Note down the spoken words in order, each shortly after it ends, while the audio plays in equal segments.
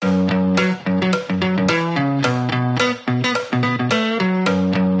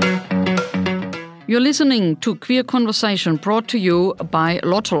listening to Queer Conversation, brought to you by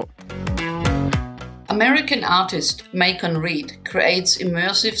Lotto. American artist Macon creates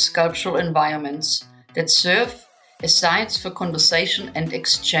immersive sculptural environments that serve as sites for conversation and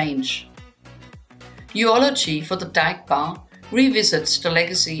exchange. Eulogy for the Dyke Bar revisits the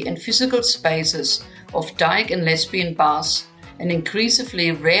legacy and physical spaces of dyke and lesbian bars, an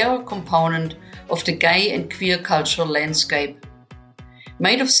increasingly rare component of the gay and queer cultural landscape.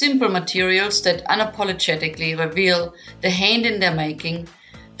 Made of simple materials that unapologetically reveal the hand in their making,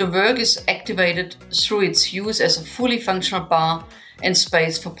 the work is activated through its use as a fully functional bar and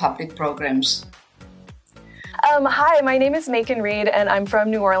space for public programs. Hi, my name is Macon Reed, and I'm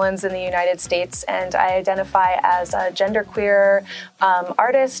from New Orleans in the United States, and I identify as a genderqueer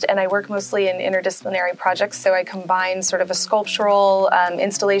artist, and I work mostly in interdisciplinary projects, so I combine sort of a sculptural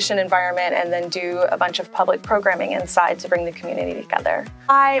installation environment and then do a bunch of public programming inside to bring the community together.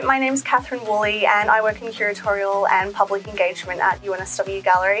 Hi, my name is Catherine Woolley, and I work in curatorial and public engagement at UNSW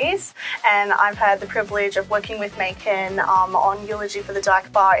Galleries, and I've had the privilege of working with Macon on Eulogy for the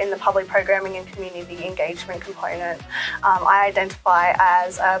Dyke Bar in the public programming and community engagement component. I identify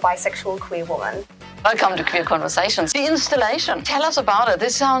as a bisexual queer woman. Welcome to Queer Conversations. The installation, tell us about it.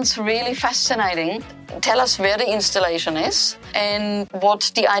 This sounds really fascinating. Tell us where the installation is and what's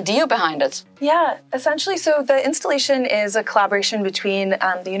the idea behind it. Yeah, essentially, so the installation is a collaboration between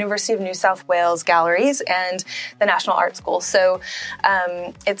the University of New South Wales Galleries and the National Art School. So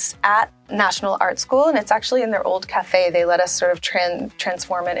it's at National Art School, and it's actually in their old cafe. They let us sort of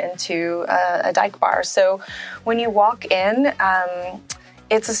transform it into a dyke bar. So when you walk in,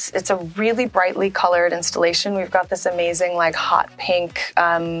 it's a really brightly colored installation. We've got this amazing like hot pink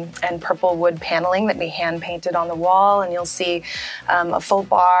and purple wood paneling that we hand painted on the wall, and you'll see a full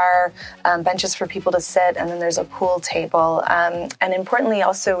bar, benches for people to sit, and then there's a pool table. And importantly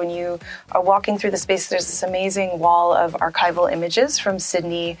also, when you are walking through the space, there's this amazing wall of archival images from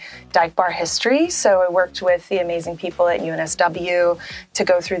Sydney dyke bar history. So I worked with the amazing people at UNSW to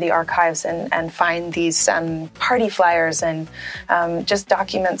go through the archives and find these party flyers and just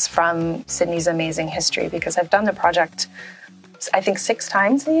documents from Sydney's amazing history, because I've done the project, I think, 6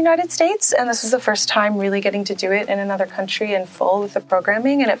 times in the United States, and this is the first time really getting to do it in another country in full with the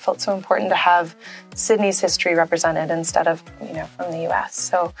programming, and it felt so important to have Sydney's history represented instead of, from the US.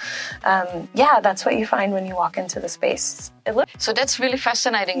 So, that's what you find when you walk into the space. So that's really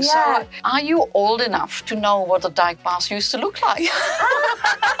fascinating. Yeah. So are you old enough to know what the dyke bars used to look like?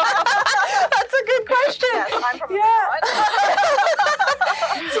 That's a good question. Yes, I'm probably right.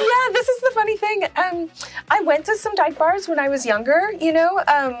 So this is the funny thing. I went to some dyke bars when I was younger,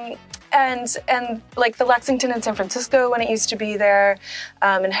 and like the Lexington in San Francisco when it used to be there,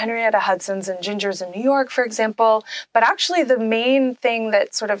 and Henrietta Hudson's and Ginger's in New York, for example. But actually the main thing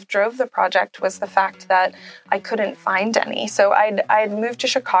that sort of drove the project was the fact that I couldn't find any. So I'd moved to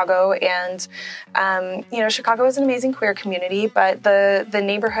Chicago, and Chicago is an amazing queer community, but the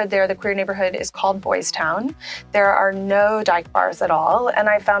neighborhood there, the queer neighborhood, is called Boys Town. There are no dyke bars at all, and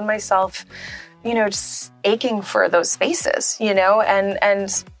I found myself just aching for those spaces,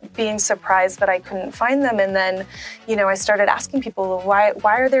 and being surprised that I couldn't find them. And then, I started asking people, why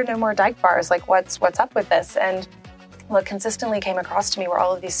are there no more dyke bars? Like, what's up with this? And what consistently came across to me were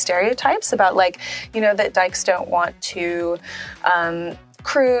all of these stereotypes about that dykes don't want to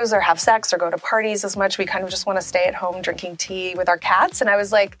cruise or have sex or go to parties as much. We kind of just want to stay at home drinking tea with our cats. And I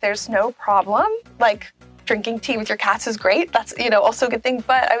was like, there's no problem. Like, drinking tea with your cats is great. That's, also a good thing.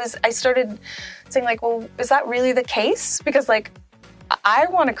 But I started saying well, is that really the case? Because I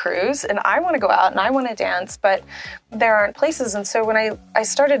want to cruise and I want to go out and I want to dance, but there aren't places. And so when I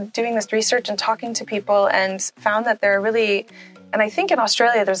started doing this research and talking to people and found that there are really, and I think in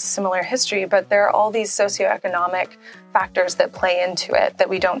Australia there's a similar history, but there are all these socioeconomic factors that play into it that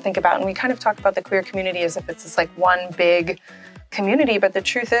we don't think about. And we kind of talk about the queer community as if it's this one big community, but the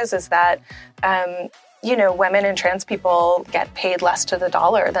truth is that women and trans people get paid less to the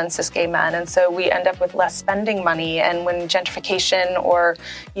dollar than cis gay men. And so we end up with less spending money. And when gentrification or,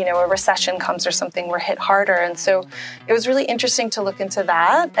 a recession comes or something, we're hit harder. And so it was really interesting to look into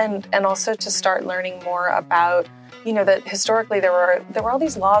that and also to start learning more about, that historically there were all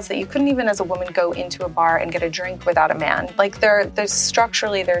these laws that you couldn't even as a woman go into a bar and get a drink without a man. There's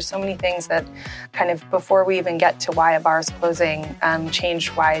structurally, there's so many things that kind of before we even get to why a bar is closing, changed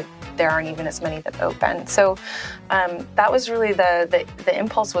why there aren't even as many that open. So that was really the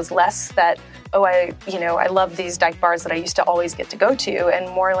impulse was less that, I love these dyke bars that I used to always get to go to, and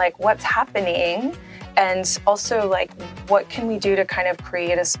more like what's happening And also, like, what can we do to kind of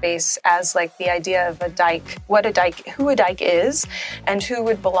create a space as, like, the idea of a dyke, who a dyke is, and who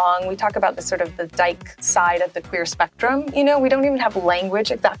would belong. We talk about the sort of the dyke side of the queer spectrum. You know, we don't even have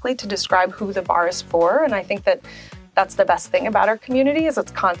language exactly to describe who the bar is for. And I think that that's the best thing about our community, is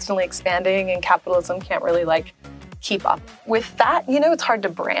it's constantly expanding, and capitalism can't really, like, keep up with that. You know, it's hard to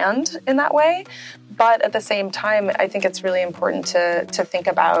brand in that way. But at the same time, I think it's really important to think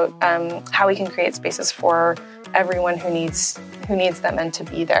about how we can create spaces for everyone who needs them and to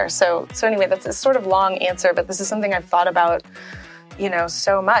be there. So anyway, that's a sort of long answer, but this is something I've thought about, you know,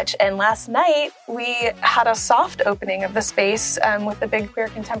 so much. And last night we had a soft opening of the space with the big queer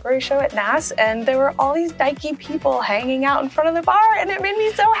contemporary show at NAS, and there were all these dykey people hanging out in front of the bar, and it made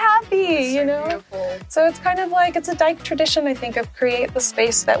me so happy, you know? Beautiful. So it's kind of like, it's a dyke tradition, I think, of create the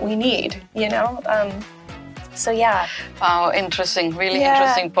space that we need, you know? So yeah. Wow, interesting, really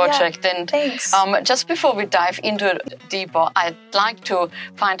interesting project. Yeah, and thanks. Just before we dive into it deeper, I'd like to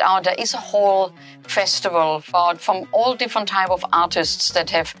find out, there is a whole festival from all different type of artists that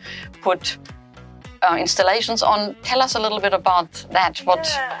have put installations on. Tell us a little bit about that. What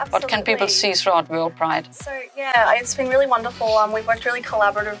can people see throughout World Pride? So yeah, it's been really wonderful. We've worked really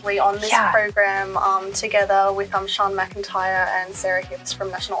collaboratively on this program together with Sean McIntyre and Sarah Hibbs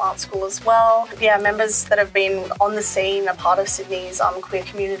from National Art School as well. Yeah, members that have been on the scene, a part of Sydney's queer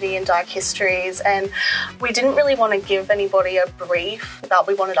community and dyke histories, and we didn't really want to give anybody a brief that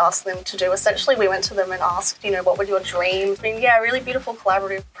we wanted to ask them to do. Essentially, we went to them and asked, you know, what were your dreams? I mean, yeah, a really beautiful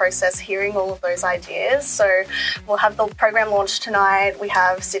collaborative process, hearing all of those ideas. So we'll have the program launched tonight. We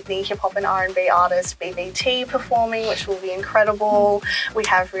have Sydney hip hop and R&B artist BBT performing, which will be incredible. We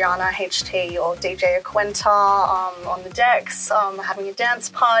have Rihanna HT or DJ Aquenta on the decks, having a dance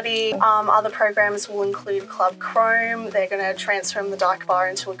party. Other programs will include Club Chrome. They're going to transform the Dyke Bar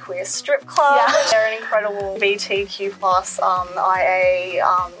into a queer strip club. Yeah. They're an incredible BTQ+ IA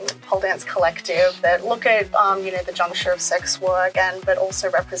pole dance collective that look at you know, the juncture of sex work, but also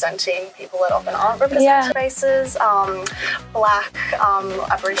representing people that often aren't represented spaces. Black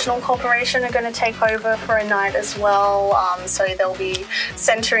Aboriginal Corporation are going to take over for a night as well. So they'll be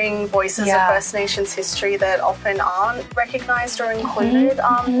centering voices of First Nations history that often aren't recognised or included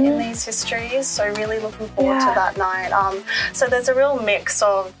in these histories. So really looking forward to that night. So there's a real mix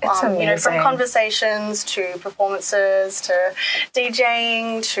of you know, from conversations to performances to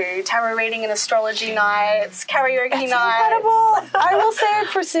DJing to tarot reading and astrology nights, karaoke nights. Incredible. I will say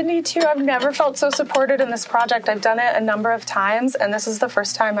for Sydney too, I've never felt so supported in this project. I've done it a number of times, and this is the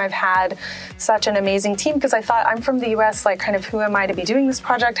first time I've had such an amazing team, because I thought, I'm from the US, like, kind of, who am I to be doing this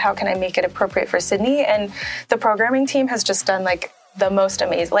project? How can I make it appropriate for Sydney? And the programming team has just done, like, the most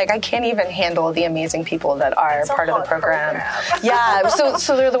amazing, like, I can't even handle the amazing people that are part of the program. Yeah,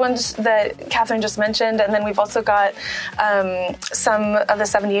 so they're the ones that Catherine just mentioned, and then we've also got some of the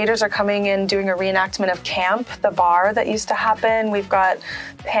 78ers are coming in doing a reenactment of Camp, the bar that used to happen. We've got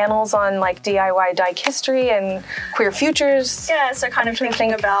panels on, like, DIY dyke history and queer futures. Yeah, so kind of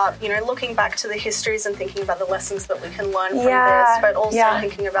thinking about, you know, looking back to the histories and thinking about the lessons that we can learn from this, but also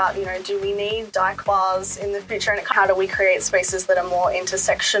thinking about, you know, do we need dyke bars in the future, and how do we create spaces that are more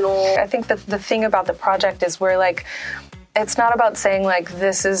intersectional? I think that the thing about the project is we're like, it's not about saying, like,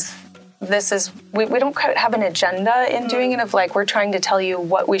 this is we don't have an agenda in doing it of, like, we're trying to tell you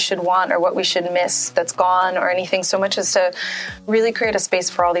what we should want or what we should miss that's gone or anything, so much as to really create a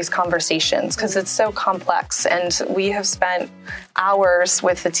space for all these conversations, because it's so complex. And we have spent hours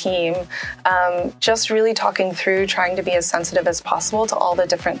with the team just really talking through, trying to be as sensitive as possible to all the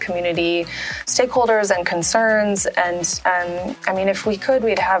different community stakeholders and concerns. And I mean, if we could,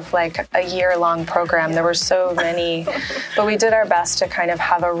 we'd have, like, a year-long program. There were so many, but we did our best to kind of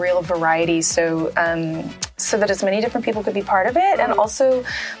have a real variety, so that as many different people could be part of it. And also,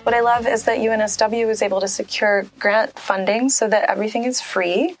 what I love is that UNSW was able to secure grant funding so that everything is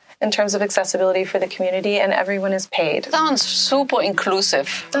free in terms of accessibility for the community, and everyone is paid. Sounds super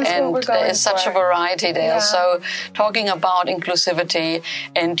inclusive. That's and what we're going there is such a variety there. So talking about inclusivity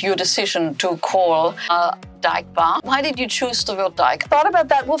and your decision to call a dyke bar, why did you choose the word dyke? Thought about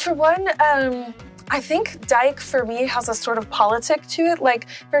that. Well, for one, I think dyke for me has a sort of politic to it. Like,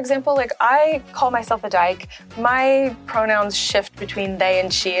 for example, like, I call myself a dyke. My pronouns shift between they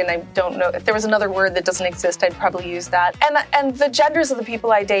and she, and I don't know if there was another word that doesn't exist, I'd probably use that. And the genders of the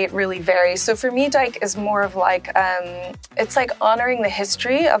people I date really vary. So for me, dyke is more of like, it's like honoring the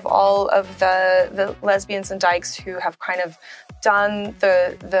history of all of the lesbians and dykes who have kind of done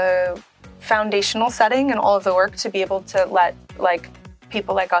the foundational setting and all of the work to be able to let, like,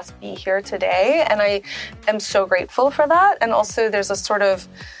 people like us be here today, and I am so grateful for that. And also there's a sort of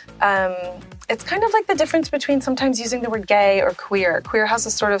it's kind of like the difference between sometimes using the word gay or queer. Queer has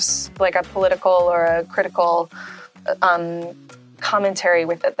a sort of like a political or a critical commentary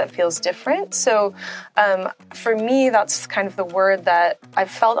with it that feels different. So for me, that's kind of the word that I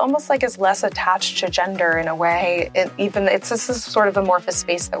felt almost like is less attached to gender in a way. This is sort of amorphous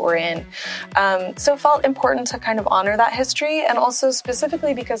space that we're in. So it felt important to kind of honor that history, and also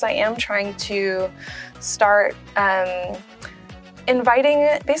specifically because I am trying to start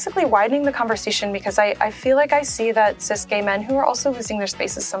basically widening the conversation, because I feel like I see that cis gay men, who are also losing their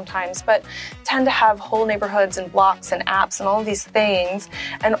spaces sometimes, but tend to have whole neighborhoods and blocks and apps and all of these things,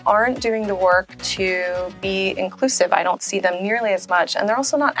 and aren't doing the work to be inclusive. I don't see them nearly as much, and they're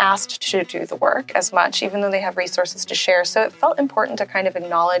also not asked to do the work as much, even though they have resources to share. So it felt important to kind of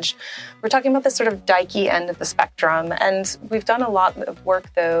acknowledge, we're talking about this sort of Dyke end of the spectrum, and we've done a lot of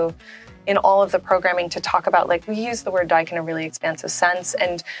work, though, in all of the programming to talk about, like, we use the word Dyke in a really expansive sense,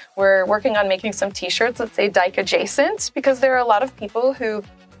 and we're working on making some t-shirts that say Dyke adjacent, because there are a lot of people who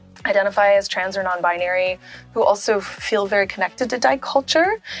identify as trans or non-binary who also feel very connected to Dyke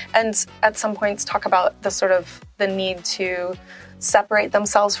culture, and at some points talk about the need to separate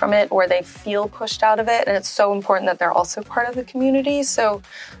themselves from it, or they feel pushed out of it, and it's so important that they're also part of the community. So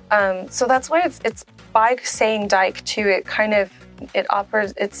that's why it's by saying Dyke too,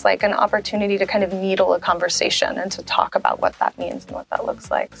 it's like an opportunity to kind of needle a conversation and to talk about what that means and what that looks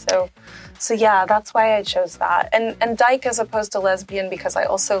like. So yeah, that's why I chose that. And Dyke as opposed to lesbian, because I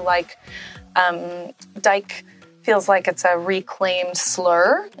also like Dyke feels like it's a reclaimed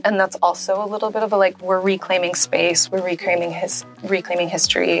slur, and that's also a little bit of a, like, we're reclaiming space, we're reclaiming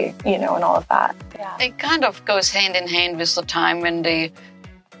history, and all of that. Yeah. It kind of goes hand in hand with the time when the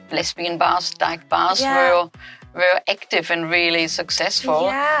lesbian bars, Dyke bars, were active and really successful.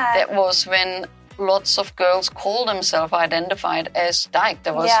 Yeah. That was when lots of girls called themselves identified as Dyke.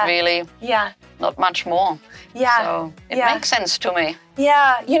 There was really not much more. Yeah. So it makes sense to me.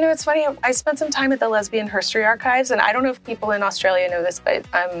 Yeah. It's funny. I spent some time at the Lesbian History Archives, and I don't know if people in Australia know this, but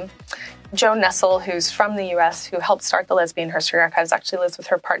Joan Nessel, who's from the US, who helped start the Lesbian History Archives, actually lives with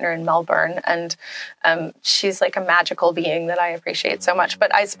her partner in Melbourne. And she's like a magical being that I appreciate so much.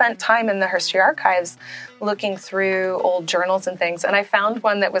 But I spent time in the History Archives looking through old journals and things. And I found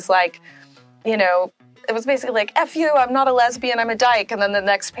one that was like, it was basically like, F you, I'm not a lesbian, I'm a Dyke. And then the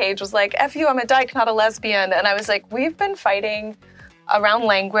next page was like, F you, I'm a Dyke, not a lesbian. And I was like, we've been fighting around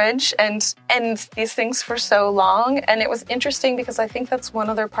language and these things for so long. And it was interesting because I think that's one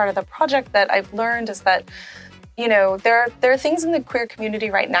other part of the project that I've learned is that, there are things in the queer community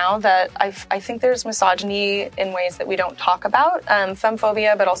right now that I think there's misogyny in ways that we don't talk about,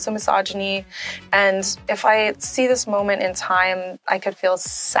 femphobia, but also misogyny. And if I see this moment in time, I could feel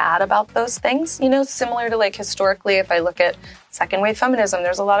sad about those things, similar to, like, historically, if I look at second wave feminism,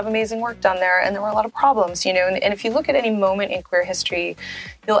 there's a lot of amazing work done there, and there were a lot of problems, and if you look at any moment in queer history,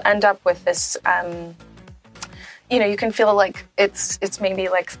 you'll end up with this, you can feel like it's maybe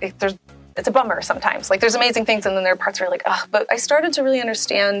like it's a bummer sometimes. Like, there's amazing things, and then there are parts where you're like, ugh. But I started to really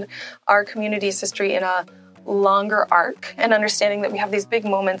understand our community's history in a longer arc, and understanding that we have these big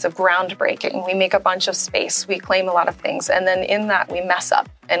moments of groundbreaking. We make a bunch of space, we claim a lot of things, and then in that we mess up,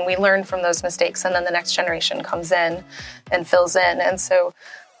 and we learn from those mistakes, and then the next generation comes in and fills in. And so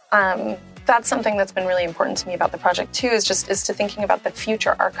that's something that's been really important to me about the project too, is to thinking about the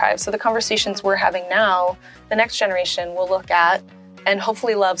future archive. So the conversations we're having now, the next generation will look at and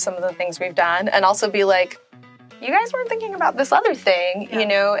hopefully love some of the things we've done, and also be like, you guys weren't thinking about this other thing,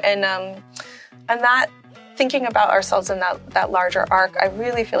 and that thinking about ourselves in that larger arc, I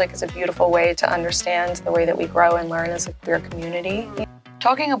really feel like is a beautiful way to understand the way that we grow and learn as a queer community.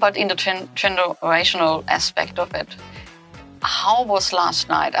 Talking about intergenerational aspect of it, how was last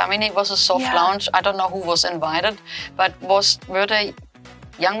night? I mean, it was a soft launch. I don't know who was invited, but were they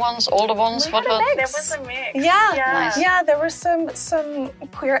young ones, older ones? There was a mix. Yeah. Nice. Yeah, there were some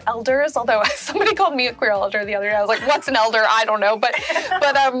queer elders, although somebody called me a queer elder the other day. I was like, what's an elder? I don't know. But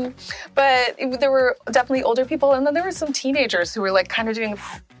there were definitely older people, and then there were some teenagers who were like kind of doing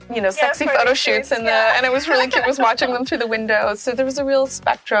sexy photo shoots and it was really cute. I was watching them through the window. So there was a real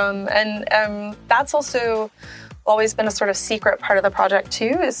spectrum, and that's also always been a sort of secret part of the project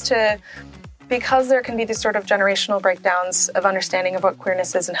too, because there can be these sort of generational breakdowns of understanding of what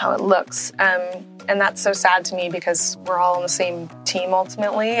queerness is and how it looks. And that's so sad to me, because we're all on the same team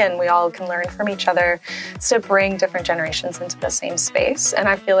ultimately, and we all can learn from each other, to bring different generations into the same space. And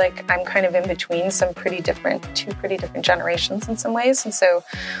I feel like I'm kind of in between two pretty different generations in some ways. And so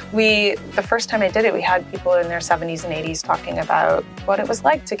the first time I did it, we had people in their 70s and 80s talking about what it was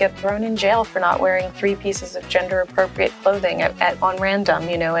like to get thrown in jail for not wearing 3 pieces of gender appropriate clothing on random,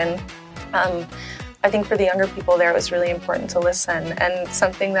 and I think for the younger people there, it was really important to listen. And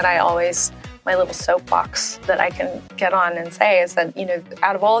something that my little soapbox that I can get on and say is that,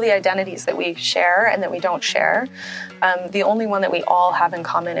 out of all the identities that we share and that we don't share, the only one that we all have in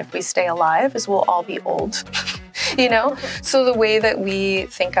common if we stay alive is we'll all be old, So the way that we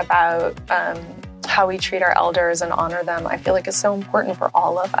think about how we treat our elders and honor them, I feel like is so important for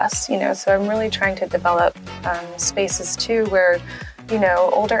all of us, So I'm really trying to develop spaces too where,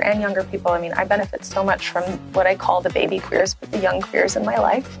 older and younger people. I benefit so much from what I call the baby queers, but the young queers in my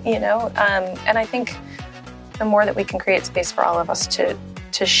life, And I think the more that we can create space for all of us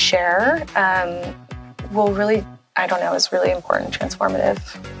to share, will really, is really important, transformative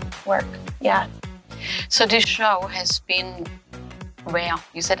work. Yeah. So this show has been where?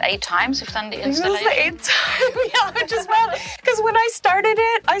 You said 8 times you've done the installation? It was 8 times, yeah, just about. Because when I started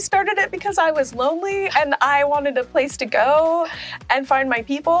it because I was lonely and I wanted a place to go and find my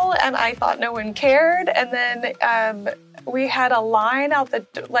people, and I thought no one cared. And then we had a line out the,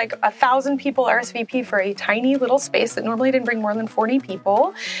 1,000 people RSVP for a tiny little space that normally didn't bring more than 40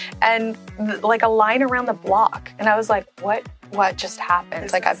 people, and a line around the block. And I was like, what just happened?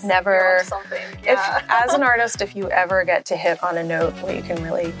 I've never, as an artist, if you ever get to hit on a note where you can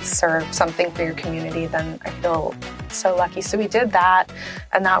really serve something for your community, then I feel so lucky. So we did that,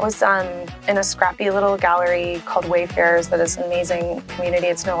 and that was in a scrappy little gallery called Wayfarers that is an amazing community.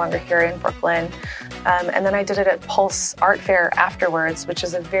 It's no longer here in Brooklyn. And then I did it at Pulse Art Fair afterwards, which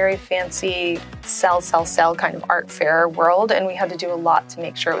is a very fancy sell kind of art fair world. And we had to do a lot to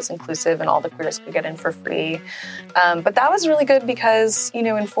make sure it was inclusive and all the queers could get in for free. But that was really good because,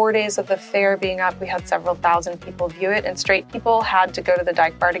 in 4 days of the fair being up, we had several thousand people view it, and straight people had to go to the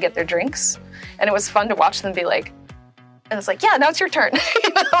Dyke bar to get their drinks. And it was fun to watch them be like, and it's like, yeah, now it's your turn.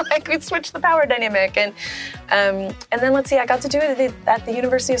 We switched the power dynamic. And then let's see, I got to do it at the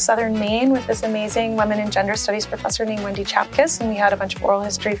University of Southern Maine with this amazing women and gender studies professor named Wendy Chapkus, and we had a bunch of oral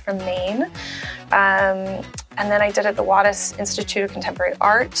history from Maine. And then I did it at the Wattis Institute of Contemporary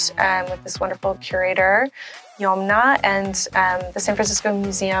Art with this wonderful curator, Yomna, and the San Francisco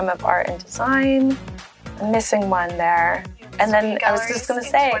Museum of Art and Design. I'm missing one there. And then I was just going to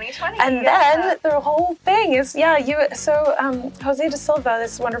say, and then the whole thing is, Jose de Silva,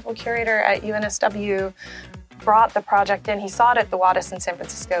 this wonderful curator at UNSW, brought the project in. He saw it at the Wattis in San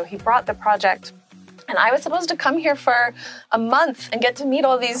Francisco. He brought the project, and I was supposed to come here for a month and get to meet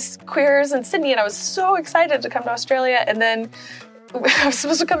all these queers in Sydney, and I was so excited to come to Australia. And then I was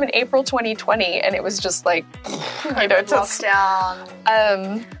supposed to come in April 2020, and it was just lockdown.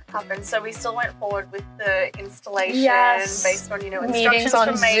 Happened. So we still went forward with the installation based on, meetings instructions on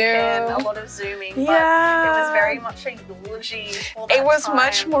from Macon, Zoom. a lot of Zooming, but it was very much a eulogy for that It was time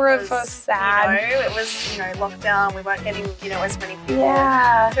much more because, of a sad... it was, lockdown, we weren't getting, as many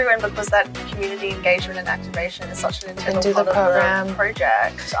people through, and because that community engagement and activation is such an integral part of the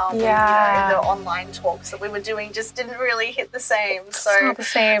project, the online talks that we were doing just didn't really hit the same. So, it's not the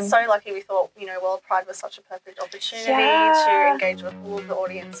same. So lucky we thought, World Pride was such a perfect opportunity to engage with all of the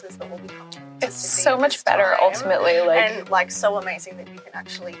audiences that will be coming. It's so much better ultimately, and so amazing that you can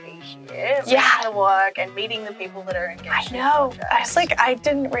actually be here, making the work and meeting the people that are engaged. I know. I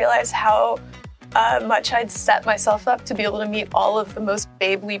didn't realize how much I'd set myself up to be able to meet all of the most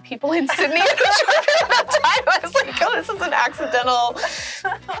babely people in Sydney in a short period of time. I was like, this is an accidental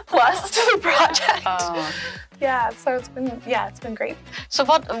plus to the project. So it's been great. So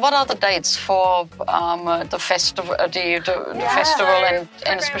what are the dates for the festival, the festival,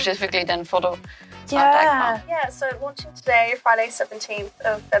 and specifically then for the so launching today, Friday 17th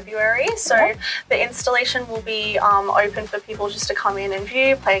of February. So the installation will be open for people just to come in and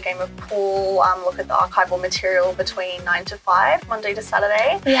view, play a game of pool, look at the archival material between 9 to 5, Monday to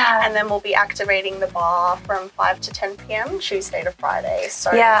Saturday. And then we'll be activating the bar from 5 to 10 p.m, Tuesday to Friday.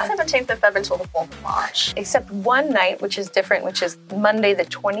 So 17th of Feb until the 4th of March. Except one night, which is different, which is Monday the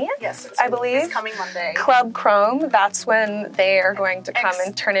 20th, I believe. It's coming Monday. Club Chrome, that's when they are going to come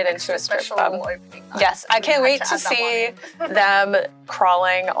and turn it into a strip club. Yes, I can't wait to see them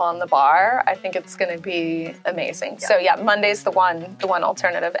crawling on the bar. I think it's going to be amazing. So Monday's the one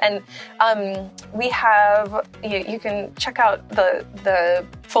alternative. And we have, you can check out the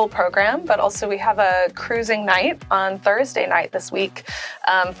full program, but also we have a cruising night on Thursday night this week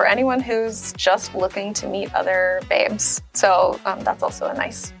for anyone who's just looking to meet other babes. So that's also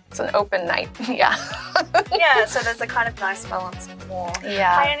it's an open night. So there's a kind of nice balance of more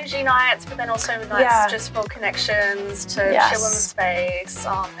high energy nights, but then also nights just for connections to chill in the space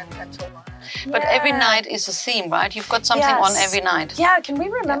and to learn. But every night is a theme, right? You've got something on every night. Yeah, can we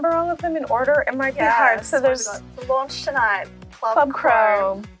remember all of them in order? It might be hard. So there's the launch tonight. Club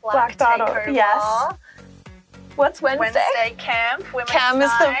Chrome, Black Dot. Takeover. Yes. What's Wednesday? Wednesday Camp, Women's Cam Night,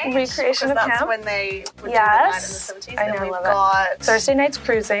 is the recreation of that's Camp. when they would do Yes. the night in the 70s. I Then know, we've love got it. Thursday night's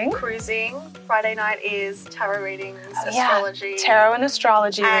cruising. Friday night is tarot readings, Yeah. astrology. Tarot and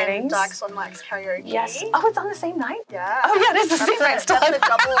astrology and readings. Dyke's on Mike's karaoke. Yes. Oh, it's on the same night? Yeah. Oh, yeah, it is the same night. That's a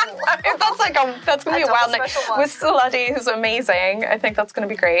double. That's going to be a wild night. special one. With Eulogy, who's amazing. I think that's going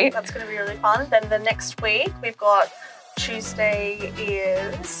to be great. That's going to be really fun. Then the next week, we've got Tuesday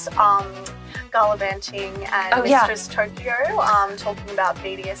is gallivanting and Mistress Tokyo, talking about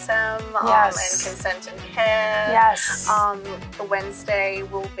BDSM and consent and care. Yes. The Wednesday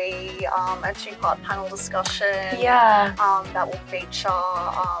will be a two-part panel discussion. Yeah. That will feature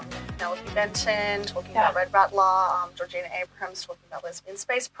Penelope Benton talking about Red Rattler, Georgina Abrahams talking about Lesbian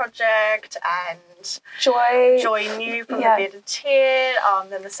Space Project, and Joy New from The Bearded Tit.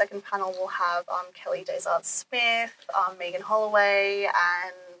 Then the second panel will have Kelly Desart-Smith, Megan Holloway,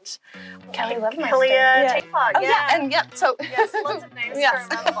 and Kelly Taper. So yes, lots of names to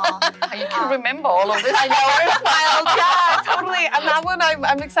remember. You can remember all of this. I know, it's wild. Yeah, totally. And that one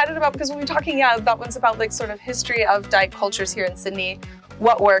I'm excited about because when we're talking, that one's about like sort of history of dyke cultures here in Sydney.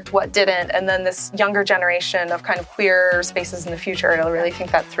 What worked, what didn't, and then this younger generation of kind of queer spaces in the future. I'll really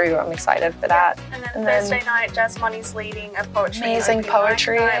think that through. I'm excited for that. And then Thursday night, Jazz Money's leading a poetry amazing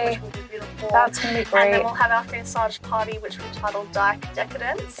poetry night, which will be beautiful. That's going to be great. And then we'll have our finissage party, which we've titled Dyke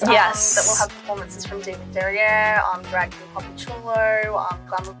Decadence. Yes. That will have performances from Demon Derriere, Drag King Poppy Chulo,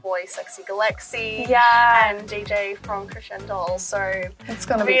 Glamour Boy Sexy Galaxy, and DJ from Crescendo. So it's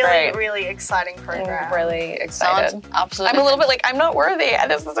going to be really, great. really exciting program. I'm really excited. Sounds absolutely. I'm a little bit like, I'm not worthy. And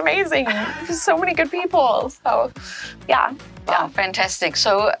this is amazing. There's so many good people. So, Wow, fantastic.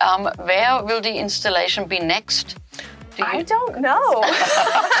 So, where will the installation be next? I don't know.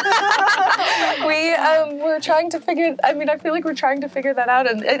 We're trying to figure. I feel like we're trying to figure that out.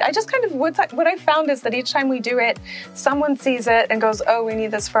 And I just kind of what I found is that each time we do it, someone sees it and goes, "Oh, we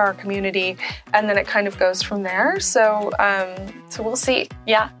need this for our community," and then it kind of goes from there. So, so we'll see.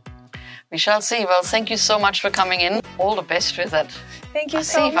 Yeah. We shall see. Well, thank you so much for coming in. All the best with it. Thank you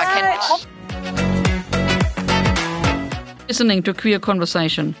so much. Listening to Queer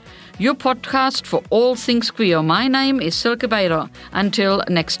Conversation, your podcast for all things queer. My name is Silke Bader. Until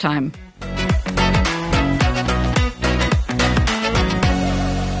next time.